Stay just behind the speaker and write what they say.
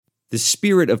The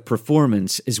spirit of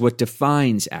performance is what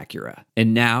defines Acura.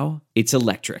 And now, it's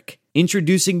electric.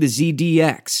 Introducing the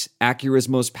ZDX, Acura's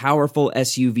most powerful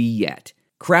SUV yet.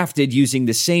 Crafted using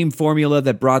the same formula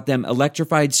that brought them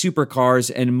electrified supercars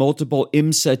and multiple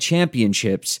IMSA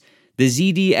championships, the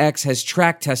ZDX has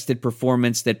track-tested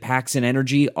performance that packs an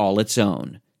energy all its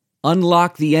own.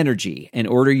 Unlock the energy and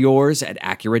order yours at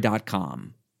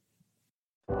Acura.com.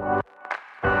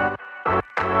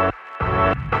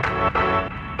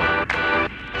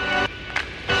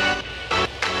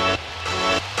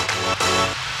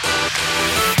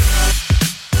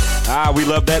 We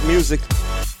love that music.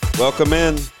 Welcome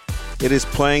in. It is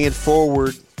Playing It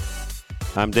Forward.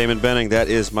 I'm Damon Benning. That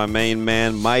is my main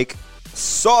man, Mike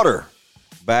Sauter,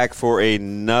 back for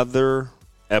another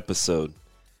episode.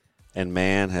 And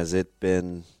man, has it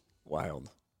been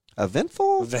wild.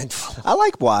 Eventful? Eventful. I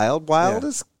like wild. Wild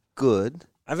is good.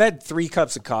 I've had 3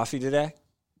 cups of coffee today.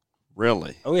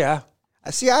 Really? Oh, yeah.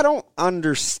 See, I don't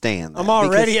understand that. I'm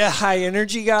already a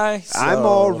high-energy guy. So. I'm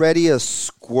already a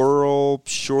squirrel,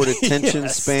 short attention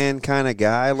span kind of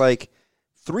guy. Like,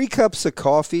 3 cups of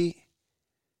coffee,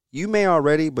 you may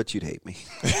already, but you'd hate me.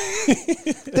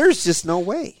 There's just no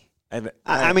way.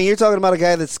 I mean, you're talking about a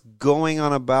guy that's going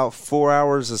on about 4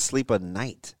 hours of sleep a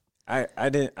night. I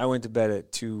went to bed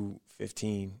at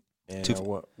 2:15 and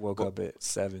I woke up at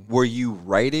 7. Were you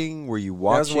writing? Were you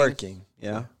watching? I was working.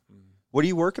 Yeah. What are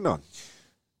you working on?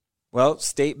 Well,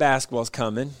 state basketball's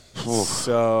coming,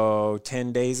 so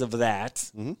 10 days of that.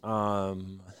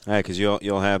 Mm-hmm. Because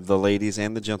you'll have the ladies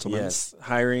and the gentlemen. Yes,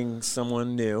 hiring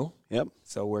someone new. Yep.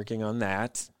 So working on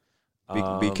that.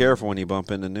 Be careful when you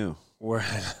bump into new. We're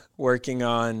working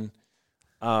on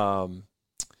a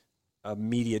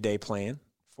media day plan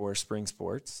for spring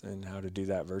sports and how to do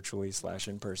that virtually /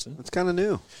 in person. It's kind of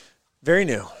new. Very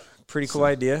new. Pretty cool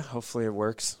idea. Hopefully it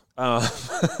works.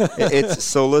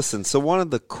 So listen, so one of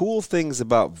the cool things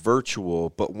about virtual,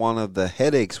 but one of the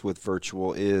headaches with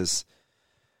virtual is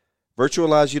virtual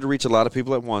allows you to reach a lot of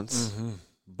people at once,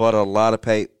 but a lot of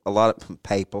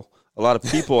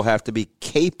people have to be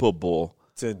capable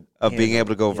of being able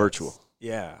to go virtual.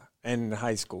 Yeah, and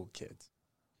high school kids.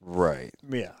 Right.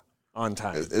 Yeah, on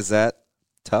time. Is that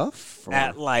tough? Or?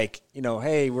 At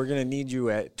hey, we're going to need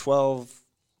you at 12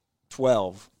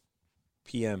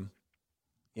 p.m.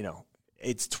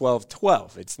 It's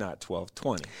 12:12. It's not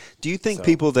 12:20. Do you think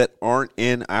people that aren't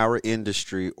in our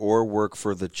industry or work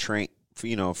for the train,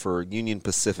 for Union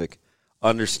Pacific,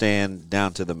 understand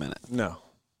down to the minute? No.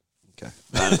 Okay.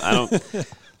 I don't.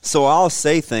 So I'll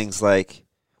say things like,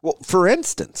 well, for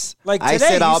instance, like today, I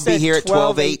said I'll be here at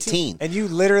 12:18, and you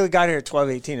literally got here at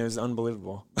 12:18. It was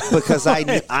unbelievable because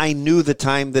I knew the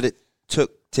time that it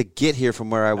took to get here from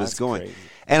where I was going, crazy.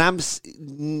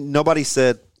 And nobody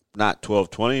said. Not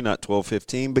 12:20, not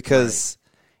 12:15, because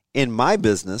in my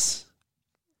business,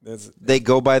 they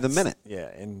go by the minute. Yeah,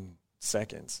 in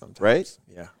seconds sometimes. Right?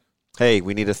 Yeah. Hey,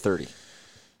 we need a 30.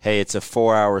 Hey, it's a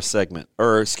 4-hour segment,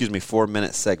 or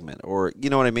 4-minute segment, or you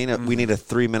know what I mean? Mm-hmm. We need a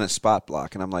 3-minute spot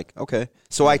block, and I'm like, okay.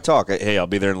 So I talk. Hey, I'll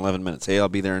be there in 11 minutes. Hey, I'll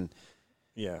be there in.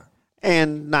 Yeah.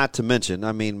 And not to mention,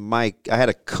 I mean, I had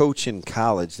a coach in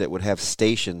college that would have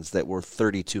stations that were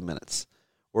 32 minutes.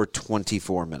 Or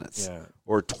 24 minutes,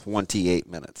 or 28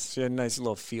 minutes. So you had a nice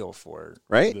little feel for it.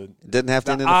 Right? It didn't have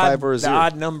to end in a 5 or a 0. The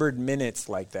odd-numbered minutes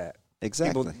like that.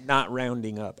 Exactly. People not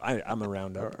rounding up. I'm a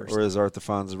round-up person. Or as Arthur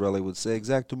Fonzarelli would say,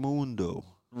 exactamundo.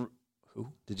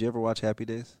 Who? Did you ever watch Happy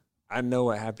Days? I know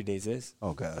what Happy Days is.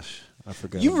 Oh, gosh. I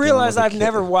forgot. You realize I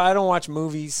don't watch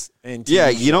movies and TV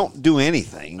shows. You don't do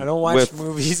anything. I don't watch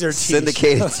movies or TV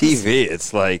syndicated shows. TV.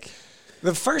 It's like...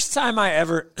 The first time I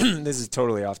ever, this is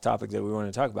totally off topic that we want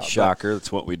to talk about. Shocker,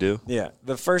 that's what we do. Yeah.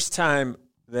 The first time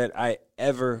that I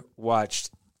ever watched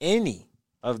any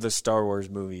of the Star Wars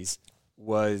movies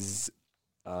was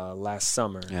last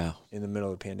summer in the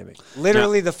middle of the pandemic.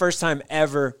 Literally the first time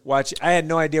ever watching. I had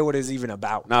no idea what it was even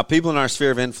about. Now, people in our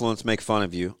sphere of influence make fun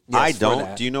of you. Yes, I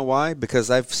don't. Do you know why? Because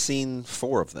I've seen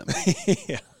 4 of them.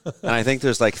 Yeah. And I think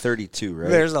there's like 32, right?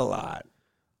 There's a lot.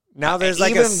 Now there's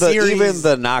like a series. Even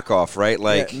the knockoff, right?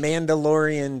 Like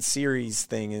Mandalorian series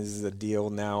thing is a deal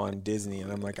now on Disney, and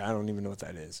I'm like, I don't even know what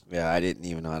that is. Yeah, I didn't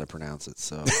even know how to pronounce it.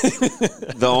 So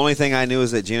the only thing I knew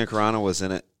is that Gina Carano was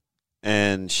in it,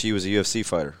 and she was a UFC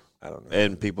fighter. I don't know.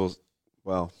 And people,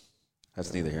 well,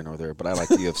 that's neither here nor there, but I like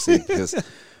the UFC because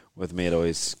with me it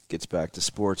always gets back to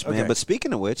sports, man. But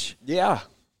speaking of which,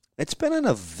 it's been an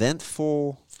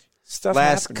eventful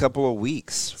couple of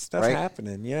weeks. Stuff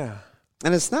happening, yeah.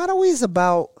 And it's not always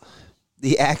about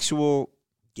the actual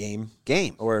game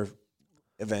or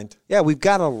event. Yeah, we've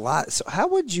got a lot. So how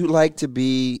would you like to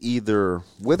be either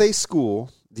with a school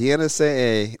the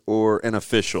NSAA or an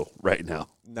official right now.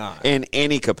 Nah. In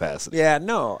any capacity. Yeah,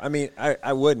 no. I mean,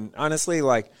 I wouldn't. Honestly,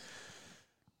 like,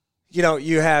 you know,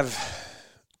 you have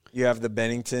the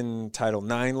Bennington Title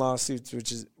IX lawsuits,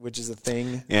 which is a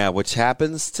thing. Yeah, which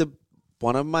happens to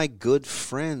one of my good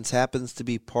friends happens to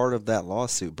be part of that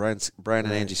lawsuit, Brian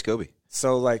and Angie Scobie.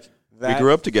 So, like, we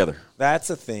grew up together. That's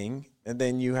a thing. And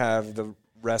then you have the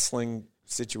wrestling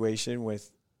situation with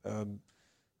the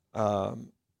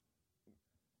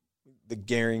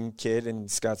Gehring kid and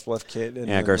Scottsbluff kid.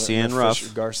 And Garcia and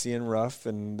Ruff. Garcia and Ruff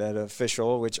and that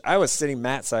official, which I was sitting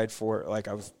Matt side for. Like,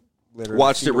 I was literally.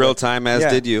 Watched it real time,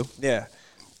 as did you. Yeah.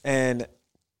 And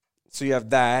so you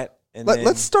have that. And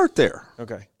let's start there.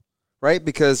 Okay. Right?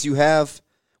 Because you have,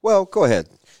 well, go ahead.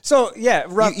 So, yeah.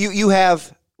 Ruff, you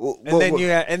have.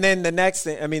 And then the next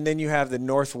thing, I mean, then you have the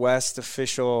Northwest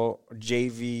official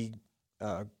JV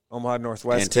Omaha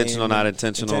Northwest intentional, game, not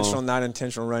intentional, not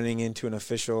intentional running into an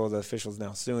official. The official's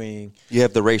now suing. You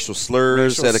have the racial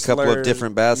slurs at a couple of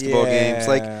different basketball games.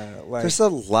 Like, there's a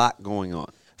lot going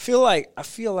on. I feel like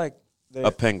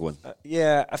a penguin.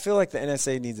 I feel like the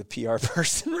NSA needs a PR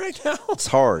person right now. It's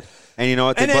hard, and you know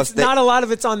what? Not a lot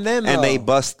of it's on them, and though. They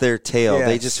bust their tail. Yes.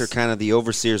 They just are kind of the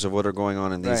overseers of what are going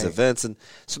on in these events, and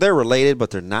so they're related,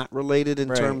 but they're not related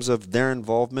in terms of their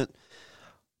involvement.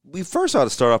 We first ought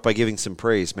to start off by giving some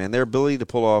praise, man. Their ability to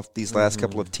pull off these last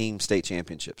couple of team state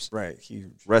championships. Right,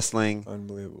 huge. Wrestling.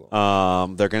 Unbelievable.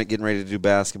 They're getting ready to do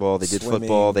basketball. They did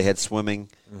football. They had swimming.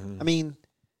 I mean,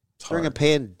 during a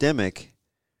pandemic,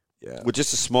 with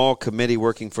just a small committee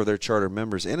working for their charter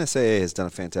members, NSAA has done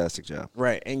a fantastic job.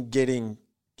 Right, and getting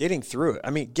through it.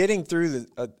 I mean, getting through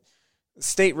the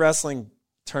state wrestling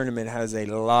tournament has a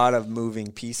lot of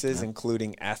moving pieces,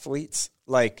 including athletes,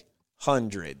 like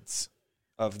hundreds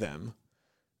of them,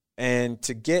 and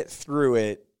to get through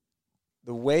it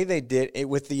the way they did it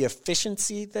with the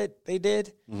efficiency that they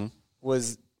did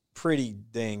was pretty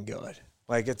dang good.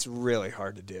 Like, it's really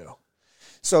hard to do.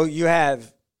 So you had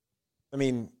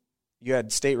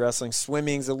state wrestling.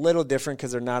 Swimming's a little different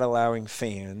because they're not allowing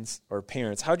fans or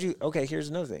parents. Here's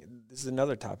another thing. This is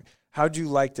another topic. How'd you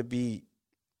like to be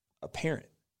a parent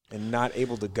and not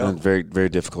able to go? Very, very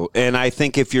difficult. And I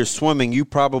think if you're swimming, you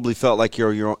probably felt like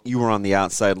you were on the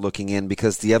outside looking in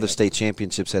because the other state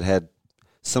championships had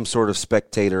some sort of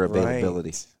spectator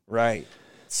availability. Right.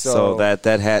 So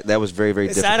that was very, very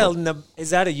difficult.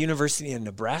 Is that a University of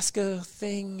Nebraska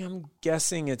thing? I'm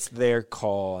guessing it's their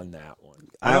call on that one.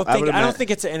 I don't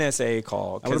think it's an NSAA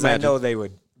call because I know they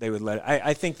would let it.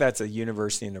 I think that's a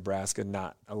University of Nebraska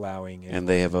not allowing it. And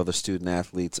they have other student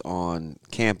athletes on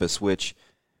campus, which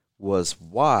was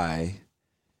why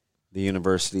the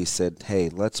university said, hey,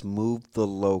 let's move the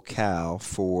locale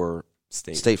for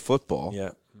state football.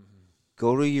 Yeah.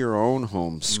 Go to your own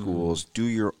home schools. Do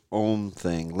your own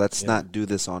thing. Let's not do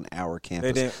this on our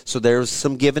campus. So there's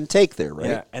some give and take there, right?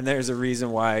 Yeah, and there's a reason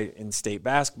why in state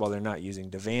basketball they're not using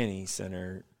Devaney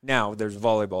Center. Now, there's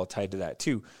volleyball tied to that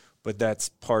too, but that's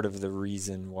part of the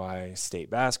reason why state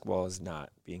basketball is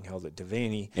not being held at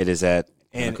Devaney. It is at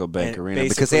Pinnacle Bank Arena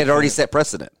because they had already set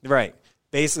precedent. Right.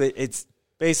 It's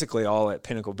basically all at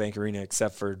Pinnacle Bank Arena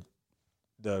except for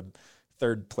the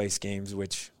third place games,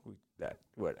 which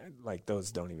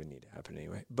those don't even need to happen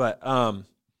anyway. But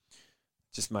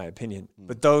just my opinion.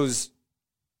 But those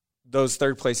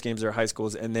third place games are high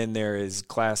schools, and then there is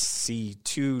Class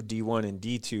C2, D1, and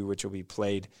D2, which will be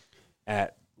played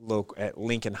at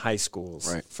Lincoln High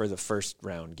Schools for the first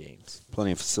round games.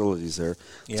 Plenty of facilities there.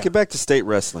 Let's get back to state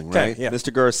wrestling, right? Okay, yeah.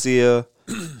 Mr. Garcia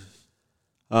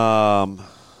won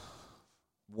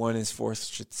his fourth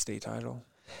state title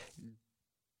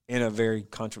in a very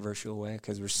controversial way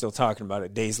because we're still talking about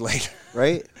it days later.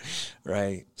 Right?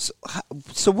 Right.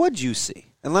 So what'd you see?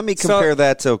 And let me compare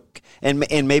that to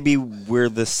and maybe we're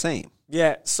the same.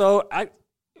 Yeah, so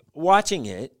watching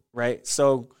it, right?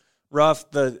 So Ruff,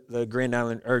 the Grand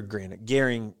Island or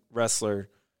Gehring wrestler,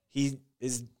 he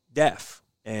is deaf,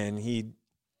 and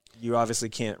you obviously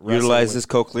can't utilize his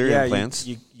cochlear implants.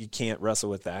 You can't wrestle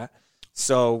with that.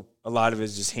 So a lot of it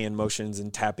is just hand motions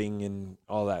and tapping and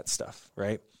all that stuff,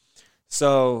 right?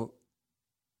 So,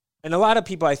 and a lot of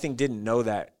people I think didn't know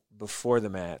that before the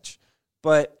match,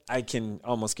 but I can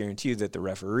almost guarantee you that the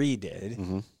referee did.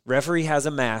 Mm-hmm. Referee has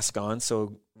a mask on,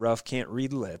 so Ruff can't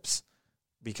read lips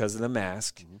because of the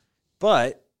mask. Mm-hmm.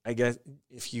 But I guess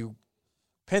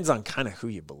depends on kind of who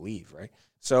you believe, right?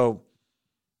 So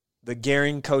the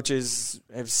Gehring coaches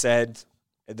have said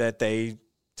that they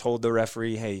told the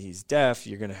referee, hey, he's deaf.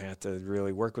 You're going to have to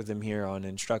really work with him here on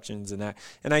instructions and that.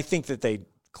 And I think that they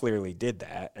clearly did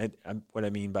that. And what I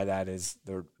mean by that is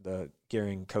the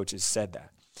Gehring coaches said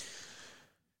that.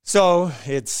 So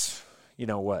it's,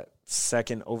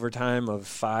 second overtime of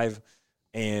 5,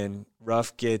 and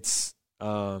Ruff gets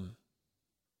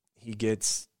he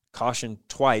gets cautioned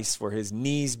twice for his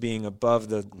knees being above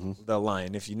the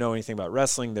line. If you know anything about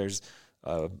wrestling, there's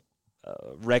a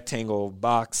rectangle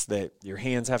box that your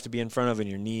hands have to be in front of and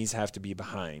your knees have to be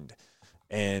behind.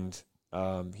 And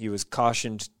he was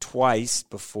cautioned twice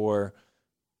before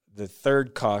the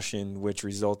third caution, which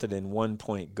resulted in 1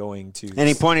 point going to... And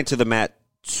he pointed to the mat.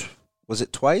 Was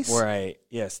it twice? Right,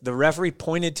 yes. The referee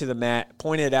pointed to the mat,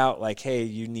 pointed out, like, hey,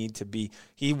 you need to be...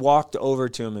 He walked over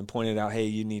to him and pointed out, hey,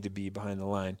 you need to be behind the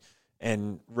line.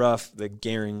 And Ruff, the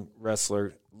Gehring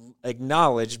wrestler,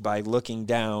 acknowledged by looking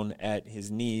down at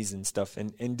his knees and stuff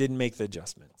and didn't make the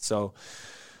adjustment. So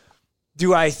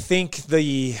do I think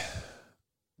the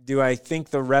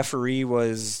referee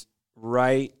was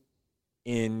right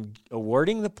in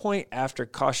awarding the point after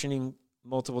cautioning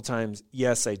multiple times?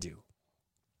 Yes, I do.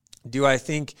 Do I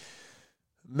think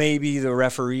maybe the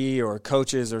referee or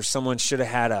coaches or someone should have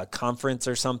had a conference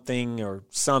or something, or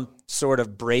some sort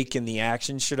of break in the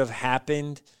action should have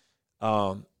happened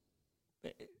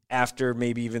after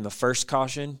maybe even the first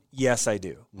caution? Yes, I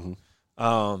do.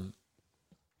 Mm-hmm.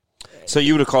 So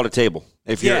you would have called a table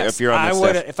if you're on that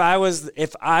staff?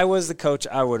 If I was the coach,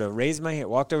 I would have raised my hand,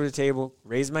 walked over to the table,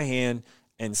 raised my hand,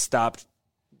 and stopped.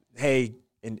 Hey,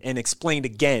 and explained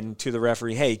again to the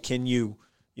referee. Hey, can you,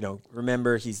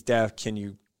 remember he's deaf? Can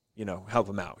you, help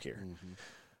him out here?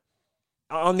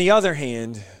 Mm-hmm. On the other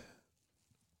hand,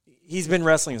 he's been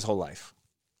wrestling his whole life.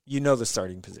 The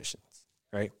starting positions,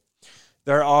 right?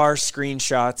 There are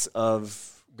screenshots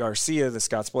of Garcia, the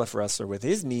Scottsbluff wrestler, with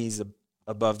his knees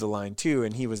above the line too,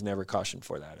 and he was never cautioned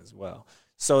for that as well.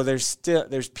 So there's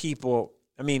people.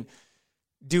 I mean,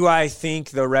 do I think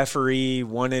the referee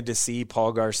wanted to see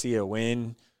Paul Garcia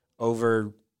win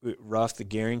over Ruff, the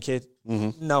Gehring kid?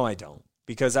 Mm-hmm. No, I don't,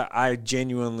 because I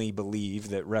genuinely believe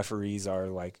that referees are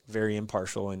like very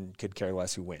impartial and could care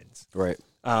less who wins. Right.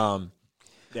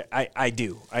 I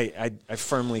do. I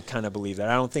firmly kind of believe that.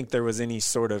 I don't think there was any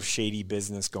sort of shady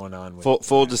business going on with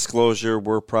full disclosure,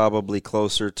 we're probably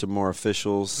closer to more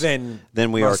officials than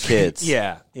we are kids.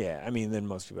 Yeah. I mean, than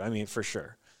most people. I mean, for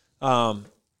sure.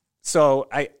 So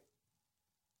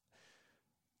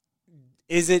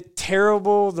is it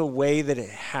terrible the way that it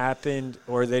happened,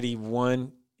 or that he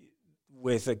won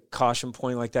with a caution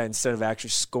point like that instead of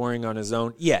actually scoring on his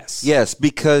own? Yes. Yes,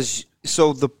 because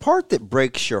so the part that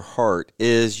breaks your heart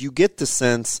is you get the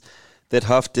sense that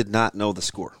Huff did not know the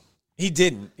score. He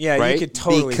didn't. Yeah, right? You could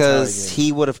totally because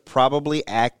he would have probably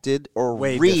acted or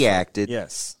reacted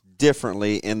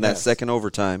differently in that second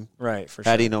overtime. Right, for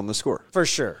sure. Had he known the score. For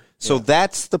sure. So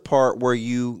that's the part where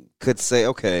you could say,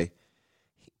 okay,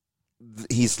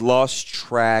 he's lost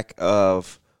track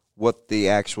of what the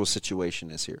actual situation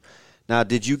is here. Now,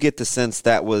 did you get the sense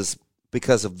that was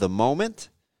because of the moment?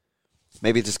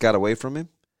 Maybe it just got away from him?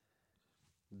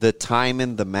 The time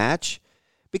in the match?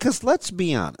 Because let's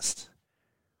be honest.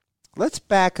 Let's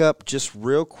back up just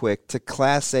real quick to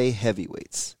Class A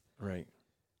heavyweights. Right.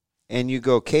 And you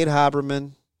go Cade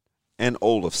Haberman and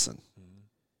Olofsson.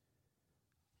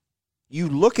 You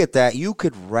look at that, you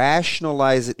could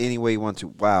rationalize it any way you want to.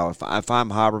 Wow, if I'm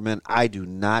Haberman, I do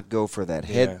not go for that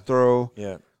head throw.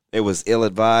 Yeah. It was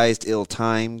ill-advised,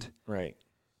 ill-timed. Right.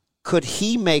 Could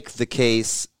he make the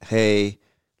case, hey,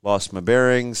 lost my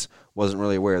bearings, wasn't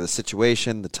really aware of the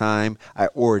situation, the time. I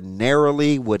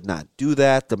ordinarily would not do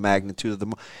that, the magnitude of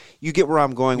the you get where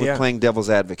I'm going with playing devil's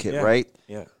advocate, right?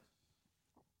 Yeah.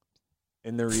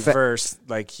 In the reverse,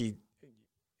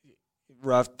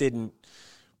 Ruff didn't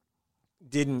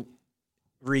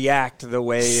react the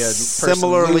way a person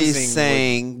similarly losing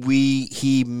saying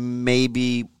he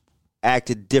maybe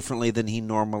acted differently than he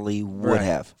normally would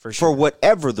have for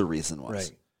whatever the reason was.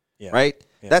 Right. Yeah. Right?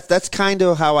 Yeah. That's kind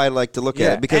of how I like to look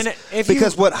at it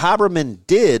because what Haberman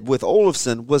did with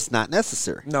Olofsson was not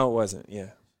necessary. No, it wasn't.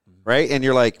 Yeah. Right? And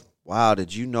you're like, wow,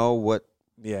 did you know what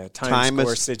time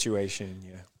score situation,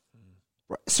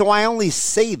 Right. So I only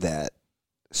say that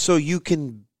so you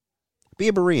can be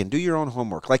a Berean, do your own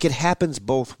homework. Like, it happens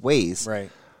both ways. Right.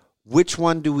 Which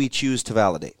one do we choose to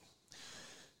validate?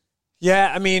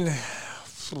 Yeah, I mean,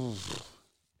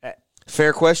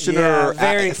 fair question or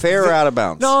fair or out of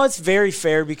bounds? No, it's very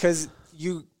fair because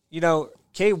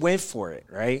Kay went for it,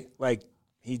 right? Like,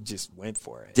 he just went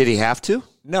for it. Did he have to?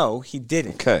 No, he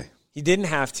didn't. Okay. He didn't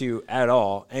have to at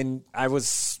all. And I was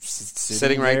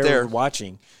sitting right there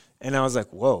watching, and I was like,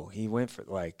 whoa, he went for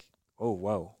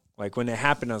whoa. Like, when it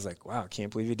happened, I was like, wow, I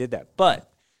can't believe he did that.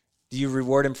 But do you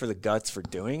reward him for the guts for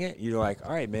doing it? You're like,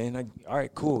 all right, man. All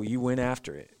right, cool. You went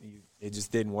after it. it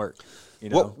just didn't work. You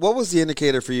know? What was the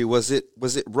indicator for you? Was it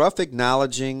Ruff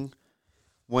acknowledging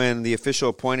when the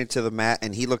official pointed to the mat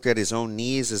and he looked at his own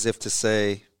knees as if to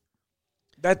say,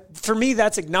 that for me,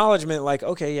 that's acknowledgement. Like,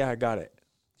 okay, yeah, I got it.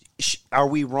 Are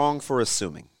we wrong for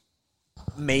assuming?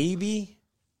 Maybe.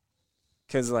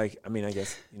 Because, like, I mean, I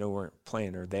guess, you know, we weren't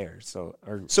playing or there. So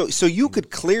you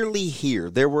could clearly hear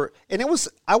there were, and it was,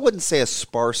 I wouldn't say a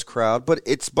sparse crowd, but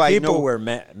it's by people were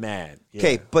mad. Yeah.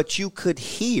 Okay, but you could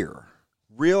hear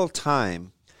real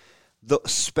time the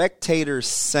spectators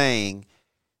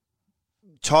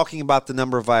talking about the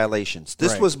number of violations.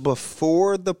 This was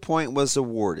before the point was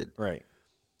awarded. Right.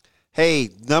 Hey,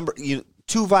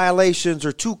 2 violations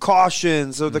or 2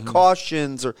 cautions or the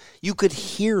cautions, or you could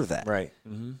hear that. Right.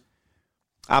 Mm-hmm.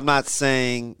 I'm not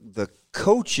saying the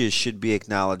coaches should be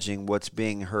acknowledging what's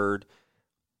being heard,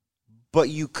 but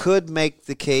you could make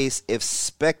the case if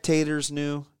spectators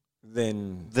knew,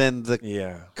 then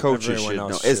the coaches should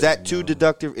know. Is that too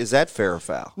deductive? Is that fair or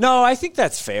foul? No, I think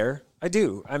that's fair. I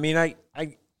do. I mean, I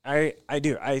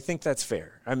do. I think that's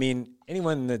fair. I mean,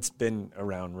 anyone that's been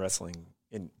around wrestling,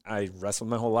 and I wrestled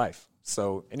my whole life.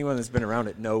 So anyone that's been around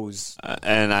it knows.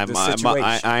 And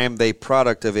I am the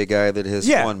product of a guy that has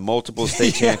won multiple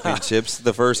state championships,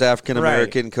 the first African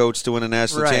American coach to win a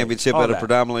national championship at a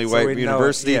predominantly white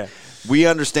university. We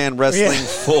understand wrestling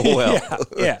full well.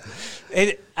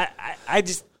 And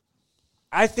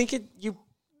I think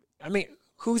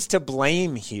who's to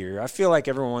blame here? I feel like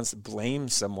everyone wants to blame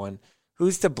someone.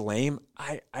 Who's to blame?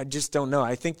 I just don't know.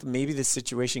 I think maybe the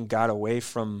situation got away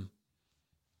from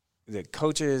the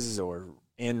coaches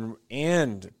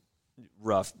and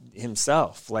Ruff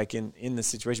himself, like in the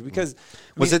situation, because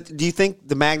do you think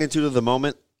the magnitude of the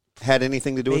moment had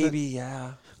anything to do with it? Maybe,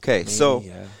 yeah. Okay, so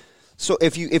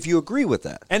if you agree with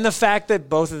that, and the fact that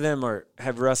both of them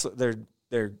have wrestled,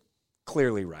 they're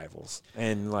clearly rivals,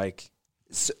 and like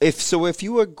if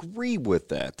you agree with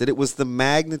that it was the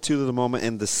magnitude of the moment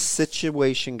and the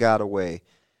situation got away.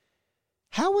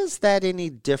 How is that any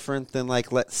different than,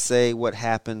 like, let's say what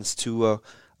happens to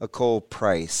a Cole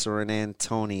Price or an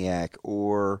Antoniak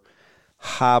or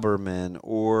Haberman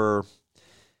or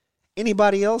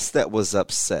anybody else that was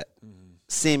upset,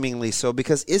 seemingly so?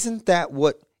 Because isn't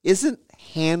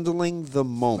handling the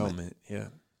moment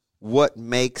what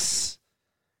makes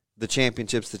the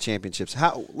championships?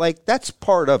 How, like, that's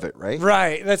part of it, right?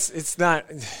 Right. That's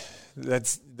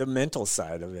the mental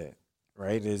side of it,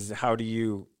 right? Is how are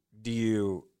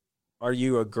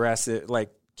you aggressive, like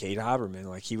Cade Haberman,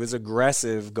 like he was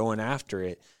aggressive going after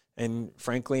it. And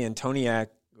frankly, Antoniak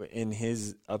in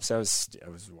his upset, I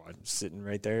was sitting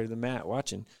right there at the mat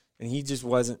watching, and he just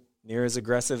wasn't near as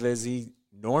aggressive as he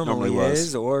normally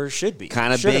is or should be.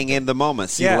 Kind of being in the moment.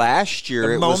 See, last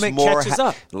year it was more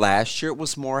last year it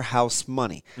was more house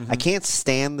money. I can't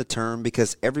stand the term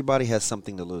because everybody has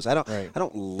something to lose. I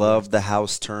don't love the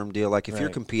house term deal. Like if you're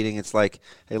competing, it's like,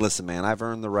 hey, listen, man, I've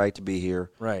earned the right to be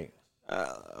here. Right.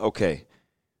 Okay.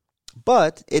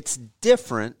 But it's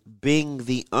different being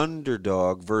the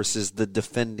underdog versus the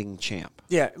defending champ.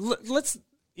 Yeah, let's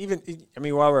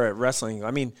while we're at wrestling,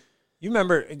 you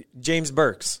remember James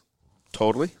Burks.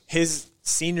 Totally. His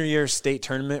senior year state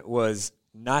tournament was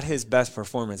not his best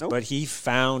performance, but he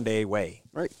found a way.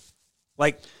 Right.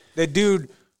 Like, the dude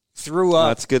threw up.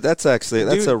 That's good. That's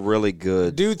a really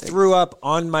good. Dude threw up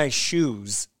on my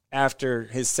shoes after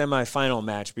his semifinal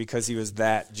match because he was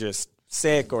that just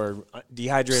sick or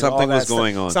dehydrated. Something was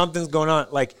going on. Something's going on.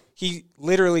 Like, he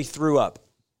literally threw up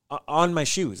on my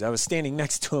shoes. I was standing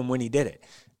next to him when he did it.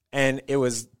 And it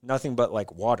was nothing but,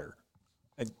 like, water.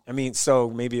 So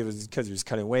maybe it was because he was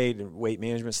cutting weight and weight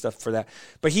management stuff for that.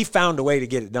 But he found a way to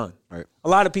get it done. Right. A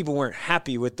lot of people weren't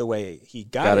happy with the way he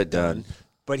got it done,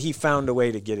 but he found a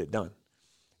way to get it done.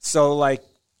 So, like,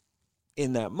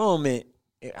 in that moment,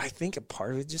 I think a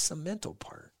part of it is just a mental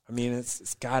part.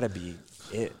 It's got to be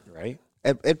it, right?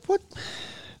 At what?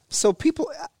 So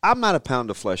people, I'm not a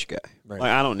pound of flesh guy. Right. Like,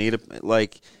 I don't need it.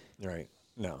 Like, right?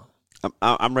 No,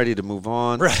 I'm ready to move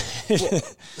on.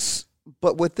 Right.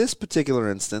 But with this particular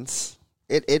instance,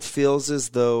 it feels as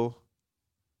though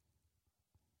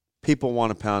people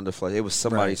want a pound of flesh. It was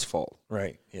somebody's fault.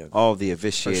 Right. Yeah. All the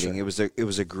officiating. Sure. It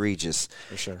was egregious.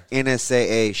 For sure.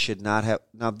 NSAA should not have.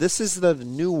 Now, this is the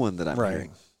new one that I'm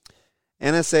hearing.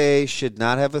 NSAA should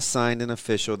not have assigned an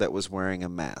official that was wearing a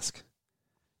mask.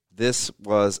 This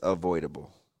was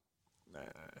avoidable.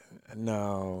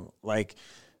 No. Like,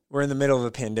 we're in the middle of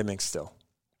a pandemic still.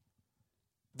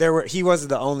 He wasn't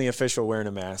the only official wearing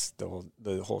a mask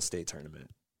the whole state tournament.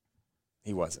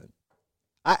 He wasn't.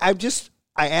 I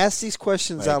ask these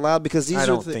questions out loud because these I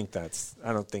don't think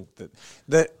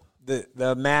that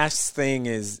the mask thing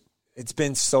is it's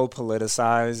been so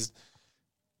politicized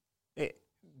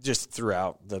just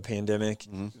throughout the pandemic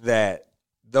that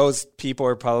those people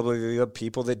are probably the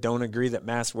people that don't agree that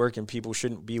masks work and people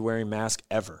shouldn't be wearing masks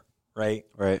ever, right?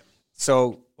 Right.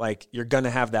 So, like, you're going to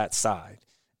have that side,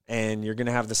 and you're going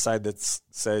to have the side that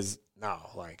says, no,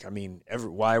 like, I mean,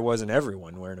 why wasn't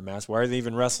everyone wearing a mask? Why are they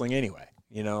even wrestling anyway?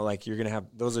 You know, like, you're going to have,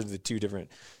 those are the two different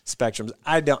spectrums.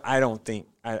 I don't think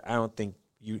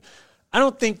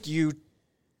you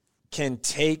can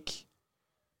take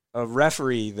a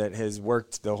referee that has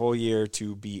worked the whole year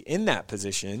to be in that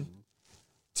position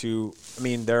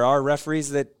there are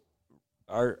referees that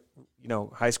are, you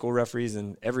know, high school referees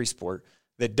in every sport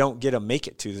that don't get to make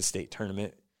it to the state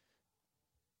tournament.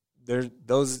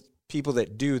 Those people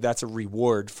that do, that's a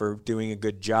reward for doing a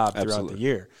good job throughout the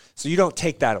year. So you don't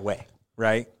take that away,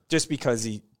 right? Just because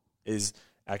he is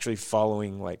actually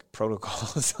following like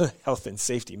protocols, health and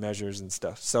safety measures and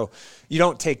stuff. So you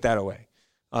don't take that away.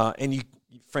 And you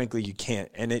frankly, you can't.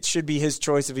 And it should be his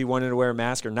choice if he wanted to wear a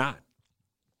mask or not.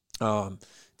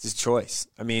 It's his choice.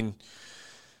 I mean,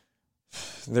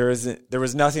 there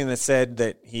was nothing that said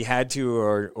that he had to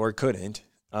or couldn't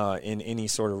in any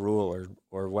sort of rule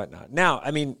or whatnot. Now,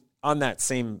 I mean, on that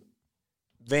same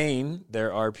vein,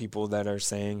 there are people that are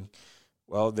saying,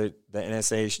 well, the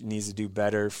NSA needs to do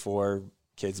better for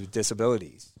kids with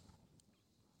disabilities.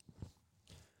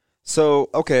 So,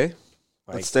 okay,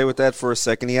 let's stay with that for a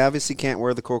second. He obviously can't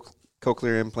wear the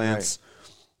cochlear implants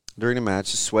during the match.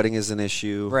 Sweating is an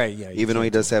issue. Right, yeah. Even though he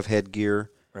does have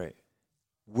headgear. Right.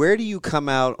 Where do you come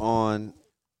out on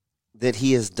that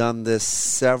he has done this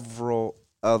several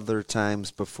other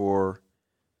times before,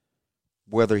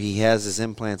 whether he has his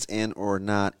implants in or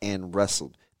not, and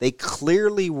wrestled? They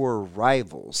clearly were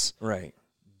rivals. Right.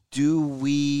 Do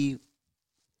we,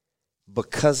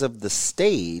 because of the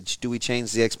stage, do we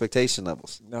change the expectation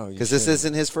levels? No, because this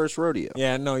isn't his first rodeo.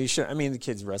 Yeah, no, you should. I mean, the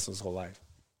kid's wrestled his whole life.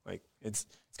 Like, it's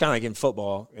kind of like in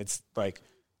football. It's like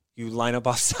you line up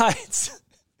off sides.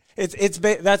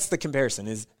 That's the comparison.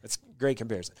 It's a great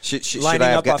comparison. Should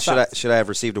I have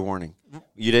received a warning?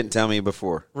 You didn't tell me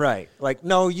before. Right. Like,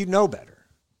 no, you know better,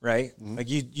 right? Mm-hmm. Like,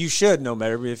 you should know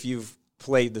better if you've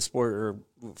played the sport or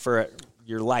for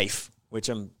your life, which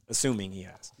I'm assuming he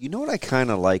has. You know what I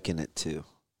kind of liken it to?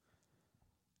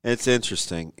 It's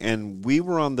interesting. And we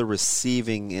were on the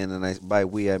receiving end, and by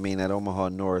we I mean at Omaha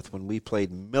North, when we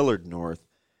played Millard North.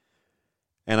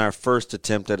 And our first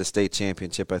attempt at a state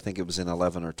championship, I think it was in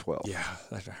 11 or 12. Yeah,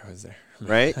 I was there.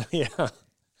 Right? Yeah.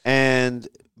 And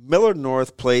Millard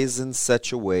North plays in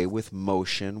such a way with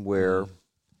motion where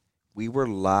we were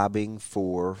lobbying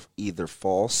for either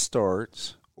false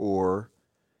starts or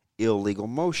illegal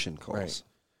motion calls. Right.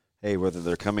 Hey, whether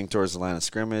they're coming towards the line of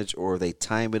scrimmage or they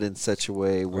time it in such a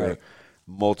way where it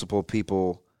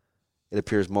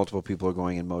appears multiple people are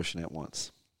going in motion at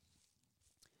once.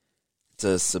 It's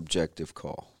a subjective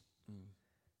call.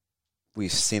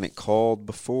 We've seen it called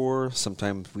before.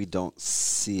 Sometimes we don't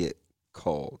see it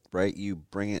called, right? You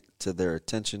bring it to their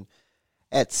attention.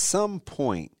 At some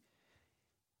point,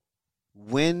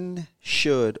 when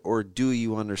should or do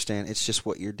you understand it's just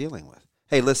what you're dealing with?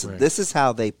 Hey, listen, This is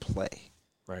how they play.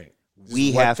 Right.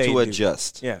 We have to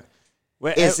adjust. Yeah.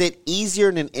 Is it easier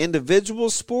in an individual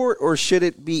sport or should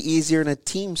it be easier in a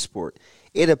team sport?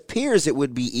 It appears it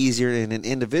would be easier in an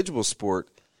individual sport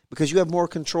because you have more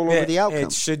control over the outcome.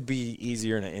 It should be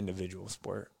easier in an individual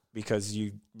sport because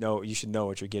you should know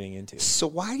what you're getting into. So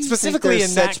why do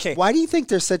you why do you think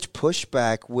there's such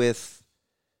pushback with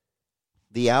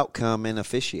the outcome in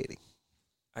officiating?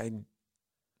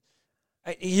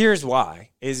 Here's why: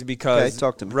 is because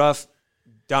talk to me. Ruff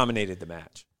dominated the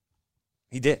match.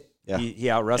 He did. Yeah. He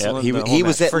out-wrestled him. He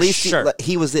was at least sure.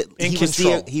 He was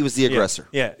the aggressor.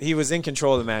 Yeah, he was in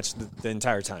control of the match the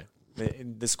entire time.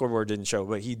 The scoreboard didn't show,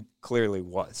 but he clearly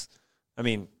was. I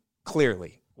mean,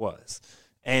 clearly was.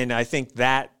 And I think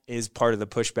that is part of the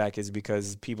pushback is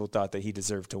because people thought that he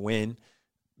deserved to win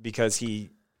because he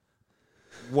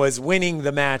was winning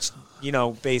the match,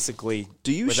 basically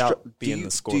without being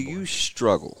the scoreboard. Do you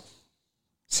struggle?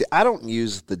 See, I don't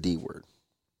use the D word.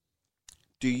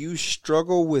 Do you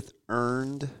struggle with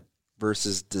earned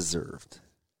versus deserved?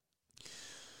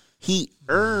 He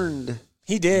earned.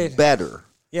 He did better.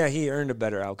 Yeah, he earned a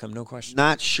better outcome, no question.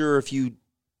 Not sure if you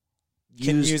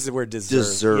can use the word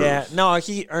deserve. Yeah, no,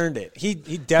 he earned it. He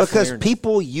definitely because earned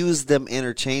people use them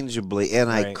interchangeably,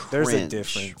 and I cringe. There's a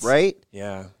difference, right?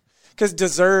 Yeah, because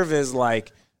deserve is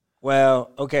like, well,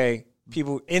 okay.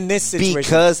 People in this situation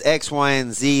because X, Y,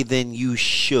 and Z, then you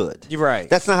should. You're right.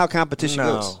 That's not how competition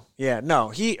goes. Yeah, no.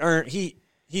 He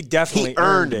He definitely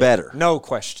earned better. No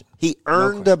question. He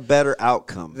earned a better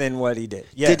outcome than what he did.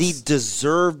 Yes. Did he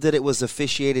deserve that it was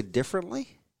officiated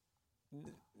differently?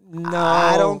 No,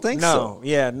 I don't think so.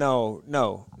 Yeah, no.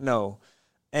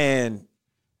 And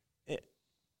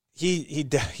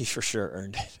he for sure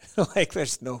earned it. Like,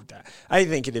 there's no doubt. I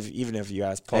think even if you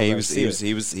ask Paul Garcia,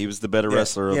 he was the better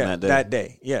wrestler on that day. That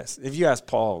day, yes. If you ask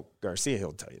Paul Garcia,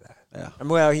 he'll tell you that. Yeah.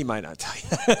 Well, he might not tell you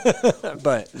that.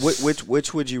 But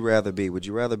which would you rather be? Would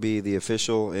you rather be the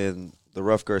official in the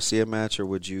Ruff Garcia match, or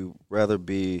would you rather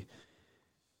be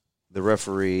the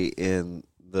referee in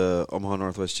the Omaha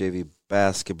Northwest JV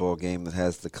basketball game that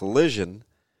has the collision,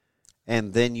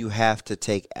 and then you have to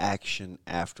take action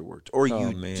afterwards, or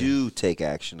do take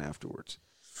action afterwards?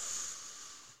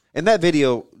 In that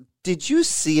video, did you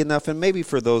see enough? And maybe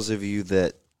for those of you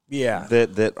that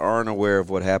aren't aware of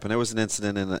what happened, there was an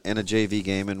incident in a JV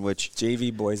game in which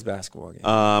JV boys basketball game.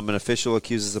 An official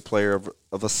accuses a player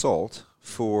of assault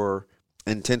for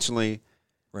intentionally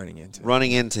running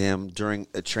into him during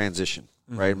a transition.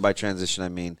 Mm-hmm. Right, and by transition I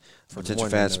mean from potential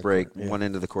fast break, one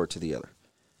end of the court to the other.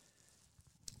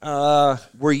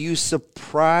 Were you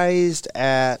surprised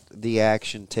at the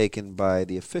action taken by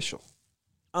the official?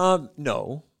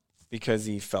 No, because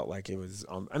he felt like it was.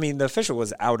 The official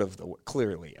was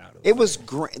clearly out of. It was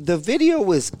great. The video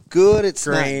was good. It's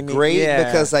grainy, not great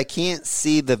because I can't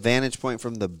see the vantage point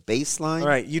from the baseline.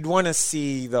 Right, you'd want to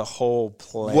see the whole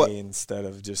play instead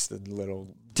of just a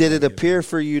little. Did it appear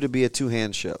for you to be a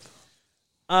two-hand shove?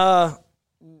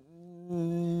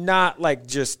 Not like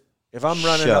just if I'm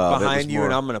running up behind you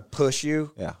and I'm going to push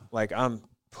you. Yeah, like I'm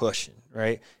pushing.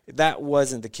 Right, that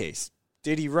wasn't the case.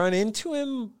 Did he run into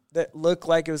him that looked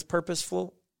like it was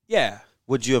purposeful? Yeah.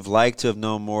 Would you have liked to have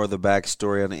known more of the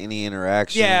backstory on any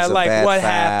interactions? Yeah, like what foul?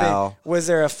 happened? Was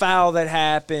there a foul that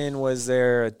happened? Was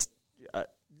there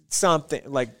something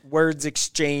like words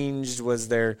exchanged? Was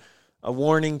there a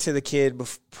warning to the kid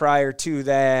prior to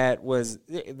that?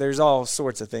 There's all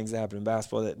sorts of things that happen in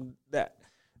basketball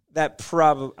that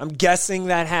probably, I'm guessing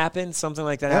that happened. Something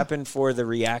like that happened for the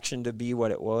reaction to be what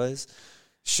it was.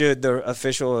 Should the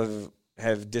official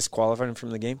have disqualified him from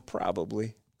the game?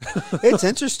 Probably. It's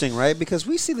interesting, right? Because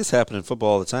we see this happen in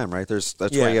football all the time, right? That's why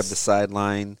you have the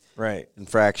sideline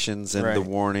infractions and the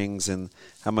warnings and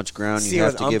how much ground you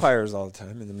have to give. Umpires all the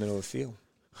time in the middle of the field.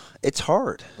 It's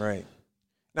hard. Right.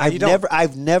 Now,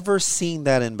 I've never seen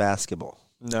that in basketball.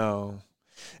 No.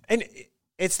 And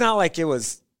it's not like it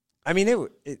was,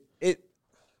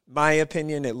 my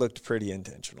opinion, it looked pretty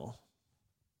intentional.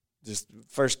 Just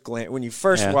first glance, when you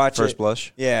watch it. First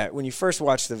blush. Yeah, when you first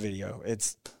watch the video,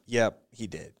 he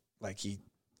did. Like, he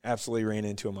absolutely ran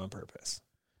into him on purpose,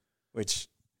 which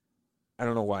I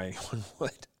don't know why anyone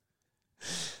would.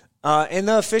 And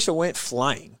the official went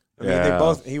flying. They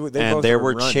both there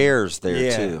were running. Chairs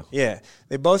there, too. Yeah,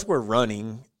 they both were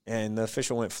running, and the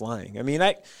official went flying.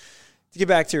 To get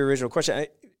back to your original question,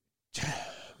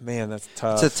 man, that's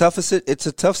tough. It's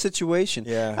a tough situation.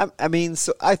 Yeah.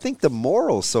 So I think the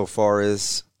moral so far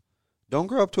is don't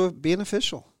grow up to be an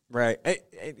official. Right.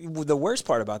 The worst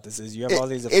part about this is you have all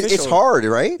these officials. It's hard,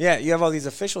 right? Yeah, you have all these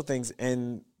official things,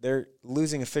 and they're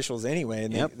losing officials anyway,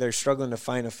 and they're struggling to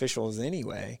find officials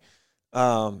anyway.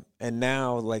 And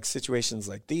now, like, situations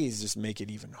like these just make it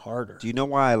even harder. Do you know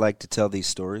why I like to tell these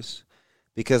stories?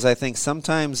 Because I think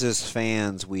sometimes as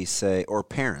fans we say, or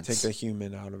parents. Take the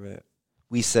human out of it.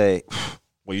 We say,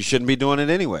 well, you shouldn't be doing it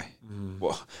anyway. Mm.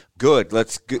 Well, good.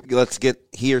 Let's get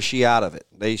he or she out of it.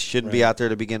 They shouldn't be out there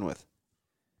to begin with.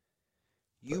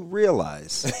 You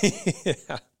realize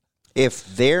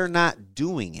if they're not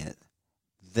doing it,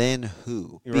 then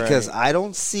who? Because I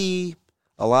don't see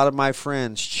a lot of my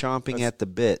friends chomping at the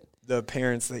bit. The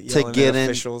parents that yell at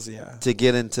officials, to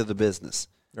get into the business.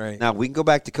 Right. Now, we can go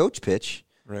back to coach pitch,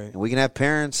 and we can have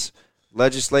parents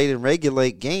legislate and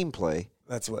regulate gameplay.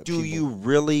 That's what. Do you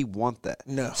really want that?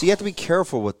 No. So you have to be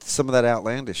careful with some of that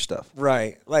outlandish stuff.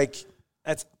 Right. Like,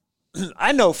 that's.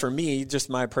 I know for me, just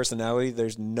my personality,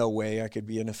 there's no way I could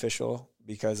be an official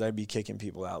because I'd be kicking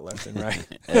people out left and right.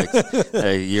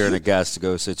 Hey, you're in a gas to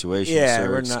go situation,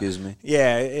 sir. Excuse me.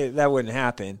 Yeah, that wouldn't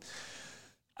happen.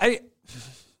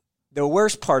 The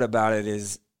worst part about it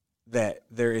is that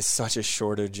there is such a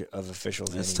shortage of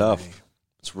officials. It's tough.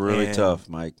 It's really tough,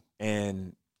 Mike.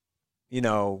 And,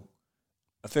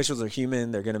 officials are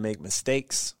human. They're going to make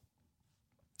mistakes.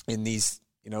 In these,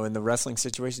 in the wrestling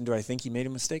situation, do I think he made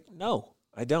a mistake? No,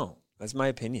 I don't. That's my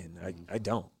opinion. I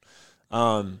don't.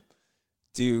 In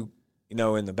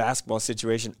the basketball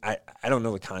situation, I don't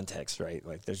know the context, right?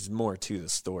 Like, there's more to the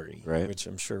story, right? Which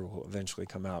I'm sure will eventually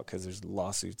come out because there's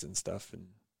lawsuits and stuff and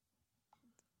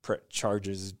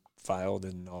charges filed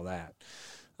and all that.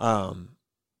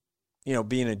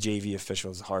 Being a JV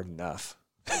official is hard enough.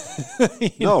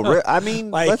 I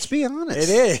mean, let's be honest.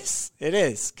 It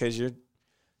is because you're.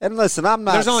 And listen, I'm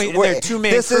not. There are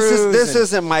two-man crews. This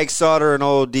isn't Mike Sauter and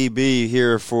old DB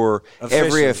here for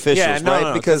every official, right?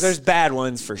 No, because there's bad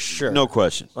ones for sure. No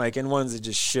question. And ones that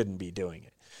just shouldn't be doing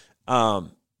it.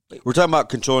 We're talking about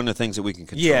controlling the things that we can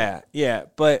control. Yeah.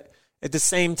 But at the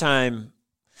same time,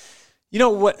 you know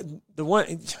what? The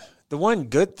one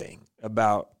good thing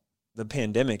about the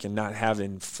pandemic and not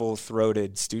having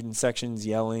full-throated student sections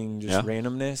yelling just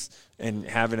randomness and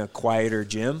having a quieter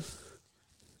gym,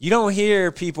 you don't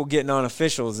hear people getting on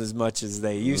officials as much as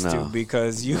they used to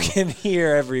because you can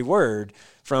hear every word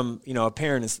from a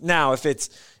parent. Now,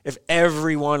 if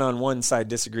everyone on one side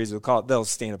disagrees with the call, they'll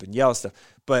stand up and yell stuff.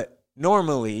 But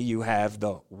normally you have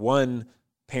the one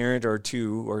parent or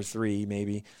two or three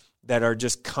maybe that are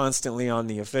just constantly on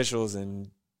the officials and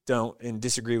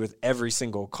disagree with every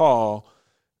single call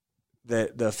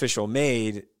that the official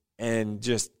made, and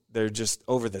they're just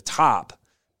over the top.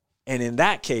 And in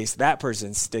that case, that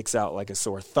person sticks out like a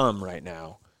sore thumb right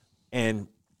now. And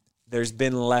there's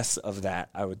been less of that,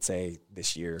 I would say,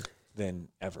 this year than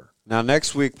ever. Now,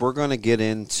 next week, we're going to get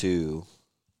into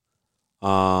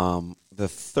the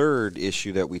third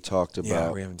issue that we talked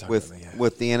about we haven't talked with, about it yet.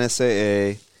 With the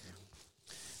NSAA,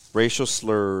 racial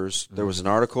slurs. There was an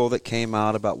article that came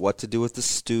out about what to do with the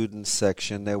student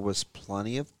section. There was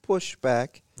plenty of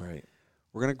pushback. Right.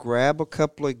 We're going to grab a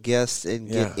couple of guests and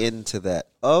get into that.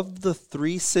 Of the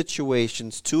three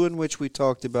situations, two in which we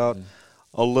talked about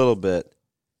a little bit,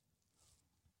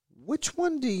 which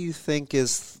one do you think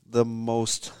is the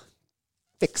most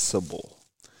fixable,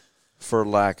 for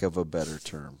lack of a better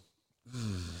term?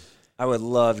 I would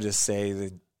love to say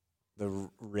the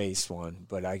race one,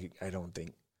 but I don't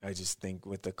think. I just think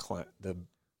with the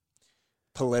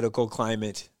political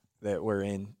climate that we're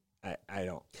in, I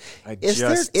don't. I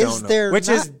just don't know. Which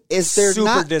is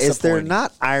super disappointing. Is there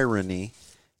not irony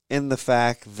in the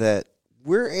fact that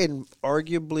we're in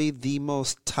arguably the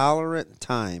most tolerant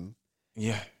time?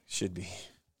 Yeah, should be.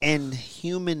 In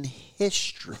human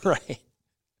history. Right.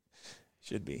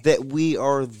 Should be. That we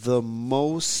are the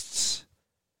most...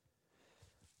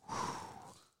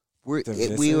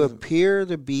 We appear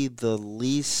to be the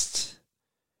least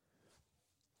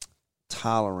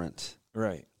tolerant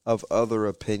of other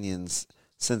opinions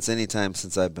since any time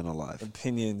since I've been alive.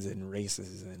 Opinions and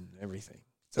races and everything.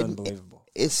 It's unbelievable.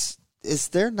 Is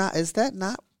that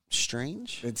not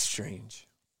strange? It's strange.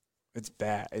 It's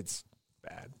bad. It's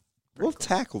bad. We'll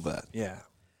tackle that. Yeah.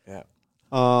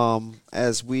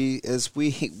 As we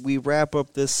wrap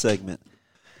up this segment,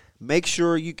 make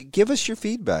sure you give us your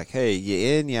feedback. Hey,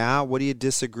 you in, you out? What do you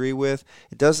disagree with?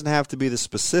 It doesn't have to be the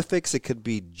specifics. It could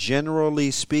be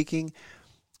generally speaking.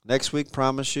 Next week,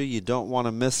 promise you don't want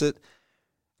to miss it.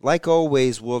 Like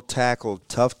always, we'll tackle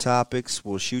tough topics.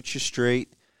 We'll shoot you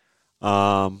straight,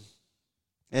 and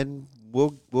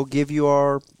we'll give you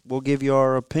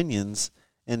our opinions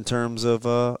in terms of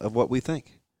what we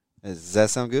think. Does that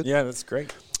sound good? Yeah, that's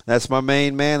great. That's my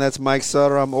main man. That's Mike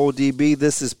Sutter. I'm ODB.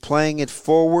 This is Playing It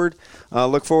Forward.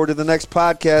 Look forward to the next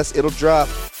podcast. It'll drop.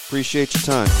 Appreciate your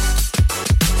time.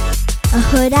 A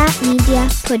Huda Media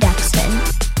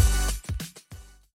Production.